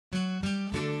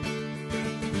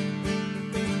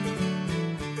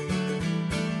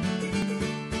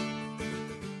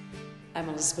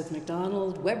Elizabeth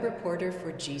Macdonald, web reporter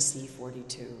for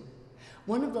GC42.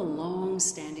 One of the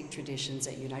long-standing traditions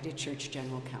at United Church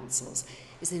General Councils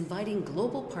is inviting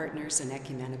global partners and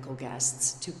ecumenical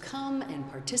guests to come and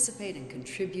participate and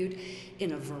contribute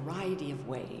in a variety of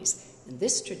ways. And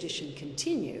this tradition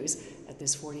continues at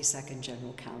this 42nd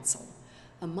General Council.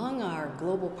 Among our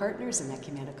global partners and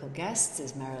ecumenical guests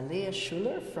is Marilia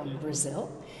Schuller from Brazil.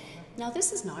 Now,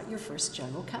 this is not your first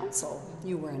General Council.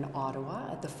 You were in Ottawa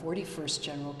at the 41st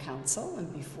General Council,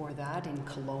 and before that in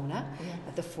Kelowna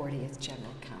at the 40th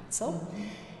General Council.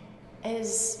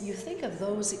 As you think of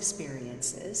those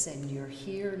experiences, and you're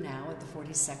here now at the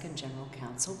 42nd General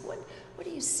Council, what are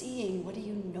you seeing, what are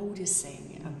you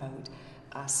noticing about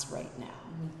us right now?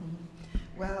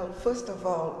 Well, first of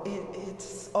all,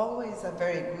 it's always a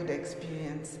very good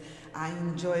experience. I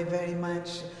enjoy very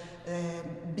much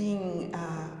being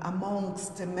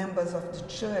amongst the members of the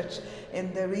church,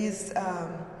 and there is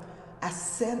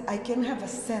I can have a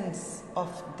sense of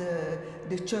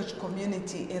the church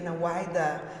community in a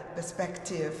wider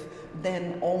perspective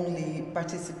than only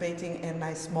participating in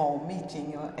a small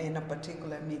meeting or in a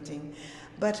particular meeting.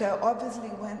 But obviously,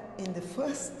 when in the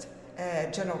first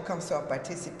General Council I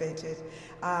participated,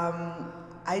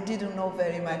 I didn't know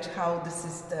very much how the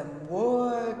system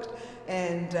worked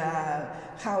and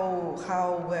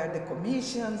how were the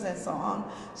commissions and so on.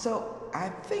 So I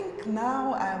think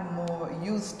now I'm more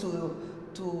used to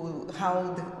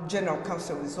how the General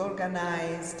Council is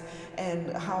organized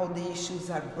and how the issues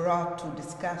are brought to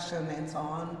discussion and so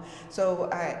on. So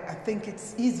I think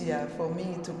it's easier for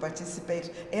me to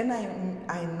participate, and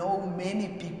I know many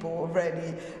people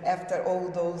already after all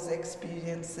those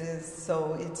experiences,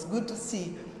 so it's good to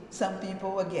see some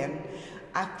people again.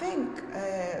 I think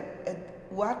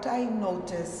what I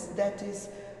noticed that is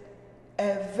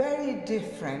very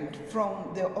different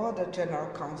from the other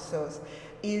General Councils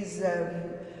is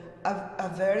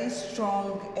a very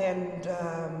strong and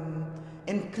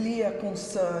clear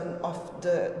concern of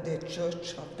the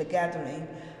church, of the gathering,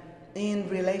 in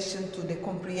relation to the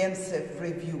comprehensive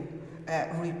review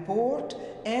report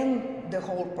and the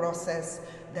whole process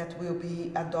that will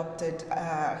be adopted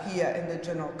here in the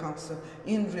General Council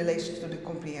in relation to the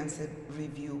comprehensive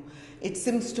review. It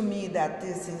seems to me that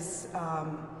this is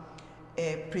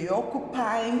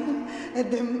preoccupying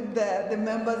the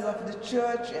members of the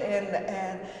church,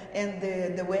 and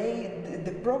the way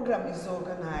the program is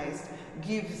organized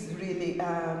gives really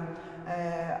a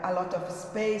lot of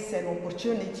space and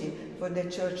opportunity for the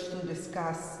church to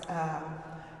discuss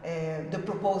the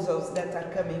proposals that are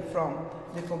coming from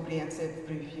the comprehensive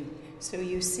review. So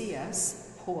you see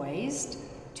us poised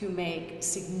to make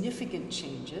significant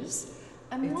changes.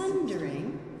 I'm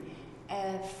wondering,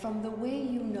 from the way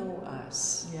you know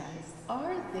us,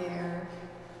 are there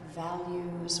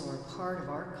values or part of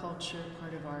our culture,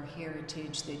 part of our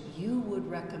heritage that you would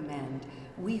recommend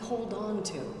we hold on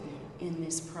to in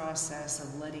this process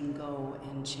of letting go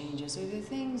and changes? Are there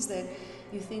things that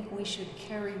you think we should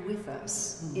carry with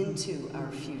us into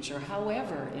our future,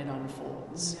 however it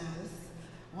unfolds? Yes.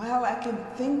 Well, I can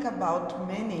think about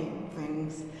many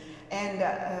things, and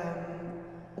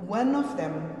one of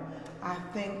them, I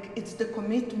think, it's the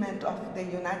commitment of the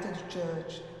United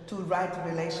Church to right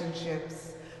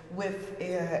relationships with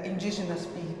indigenous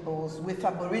peoples, with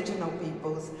Aboriginal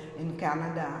peoples in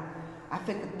Canada. I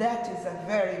think that is a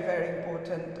very, very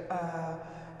important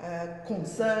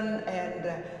concern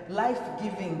and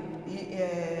life-giving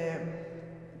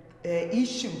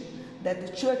issue that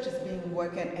the church is being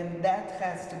working, and that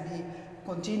has to be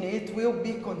continued. It will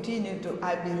be continued,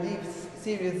 I believe,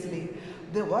 seriously.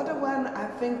 The other one, I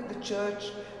think the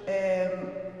church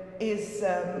is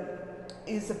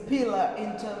a pillar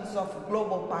in terms of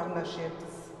global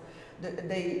partnerships.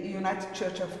 The United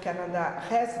Church of Canada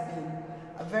has been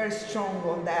very strong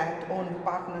on that, on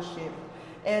partnership.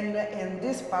 And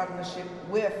this partnership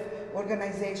with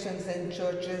organizations and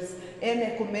churches and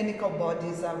ecumenical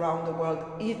bodies around the world,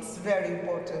 it's very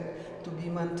important to be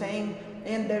maintained.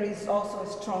 And there is also a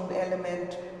strong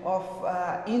element of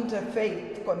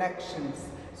interfaith connections.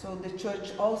 So the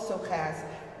church also has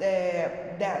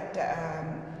that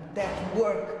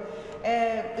work.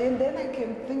 And then I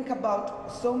can think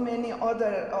about so many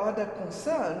other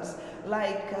concerns,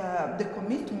 like the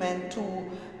commitment to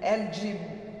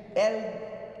LGBTQ,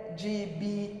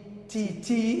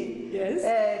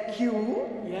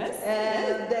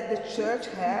 that the church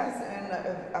has, and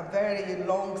a very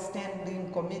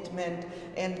long-standing commitment,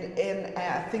 and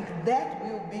I think that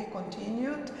will be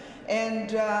continued.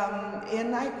 And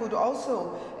I could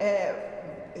also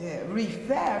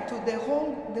refer to the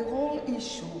whole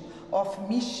issue of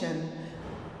mission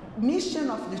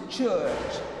of the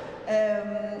church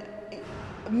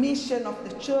mission of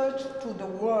the church to the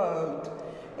world,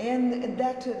 and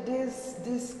that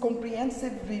this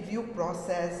comprehensive review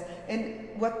process and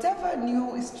whatever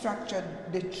new structure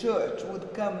the church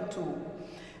would come to,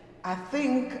 I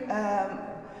think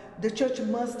the church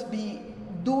must be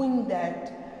doing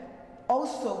that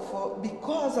also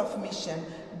because of mission,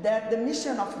 that the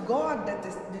mission of God that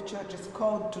the church is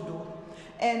called to do,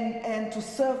 and to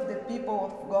serve the people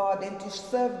of God, and to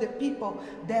serve the people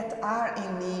that are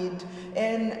in need,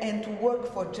 and to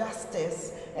work for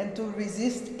justice, and to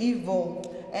resist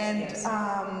evil, and yes.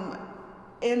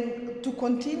 And to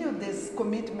continue this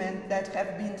commitment that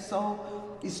have been so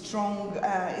strong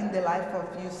in the life of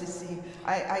UCC.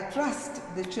 I trust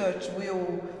the church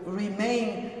will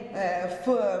remain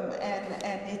firm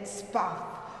and its path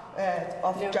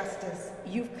of now, justice.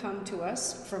 You've come to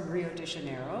us from Rio de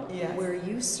Janeiro, yes. where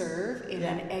you serve in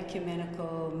an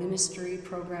ecumenical ministry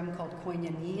program called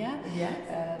Koinonia,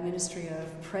 yes. Ministry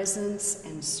of Presence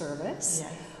and Service.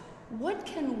 Yes. What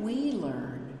can we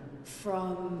learn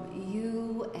from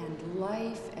you and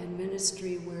life and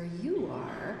ministry where you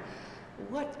are?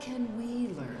 What can we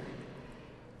learn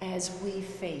as we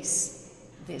face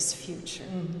this future?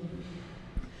 Mm-hmm.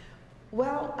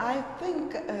 Well, I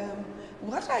think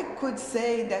what I could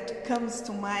say that comes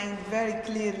to mind very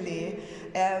clearly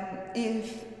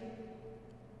is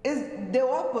the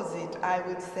opposite, I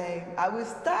would say. I will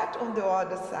start on the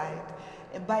other side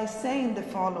by saying the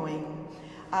following.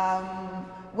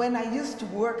 When I used to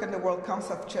work in the World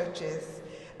Council of Churches,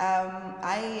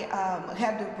 I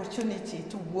had the opportunity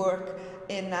to work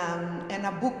in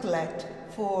a booklet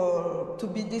to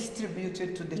be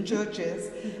distributed to the mm-hmm. churches,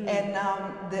 mm-hmm. and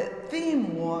the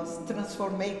theme was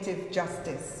transformative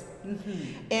justice.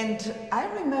 Mm-hmm. And I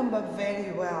remember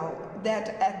very well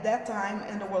that at that time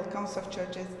in the World Council of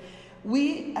Churches,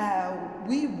 we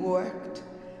worked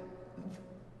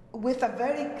with a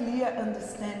very clear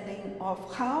understanding of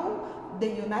how the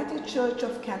United Church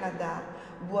of Canada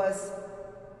was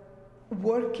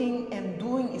working and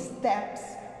doing steps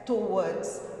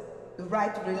towards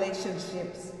right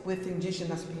relationships with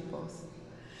Indigenous peoples.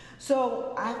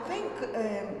 So I think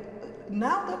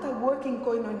now that I work in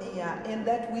Koinonia and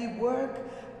that we work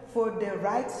for the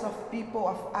rights of people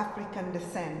of African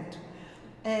descent,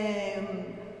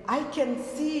 I can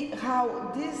see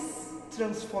how this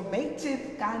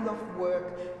transformative kind of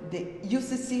work the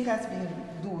UCC has been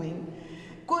doing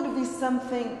could be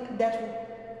something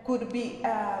that could be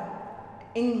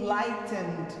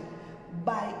enlightened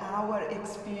by our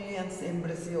experience in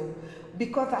Brazil.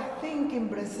 Because I think in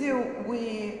Brazil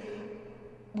we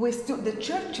still, the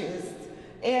churches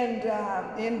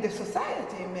and the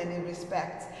society in many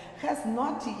respects has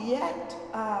not yet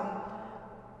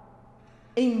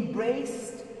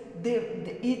embraced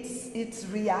its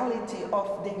reality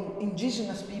of the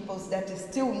indigenous peoples that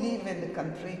still live in the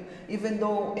country, even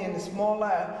though in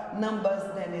smaller numbers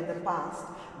than in the past.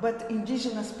 But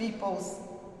indigenous peoples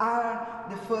are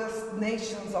the first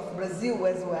nations of Brazil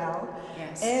as well.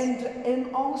 Yes.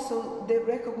 And also the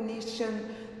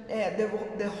recognition,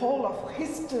 the whole of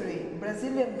history,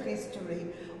 Brazilian history,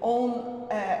 on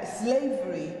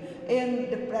slavery and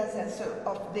the presence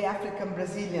of the African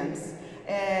Brazilians.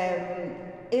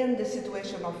 In the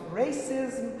situation of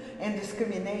racism and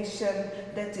discrimination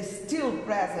that is still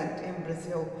present in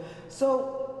Brazil.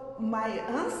 So my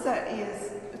answer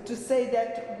is to say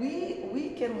that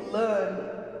we can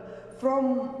learn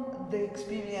from the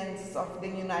experience of the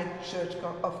United Church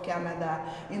of Canada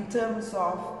in terms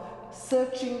of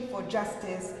searching for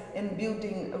justice and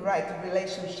building right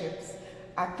relationships.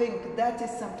 I think that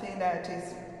is something that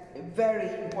is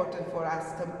very important for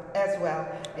us as well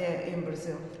in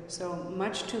Brazil. So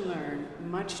much to learn,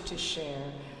 much to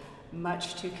share,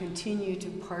 much to continue to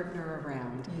partner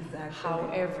around, exactly.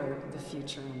 However the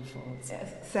future unfolds.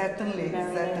 Yes, certainly.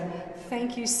 Marilia,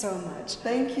 thank you so much.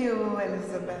 Thank you,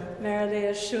 Elizabeth.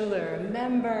 Marilia Schuller,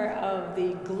 member of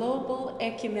the Global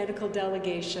Ecumenical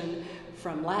Delegation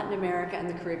from Latin America and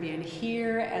the Caribbean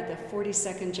here at the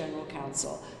 42nd General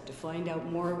Council. To find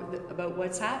out more about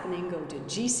what's happening, go to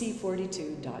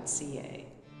gc42.ca.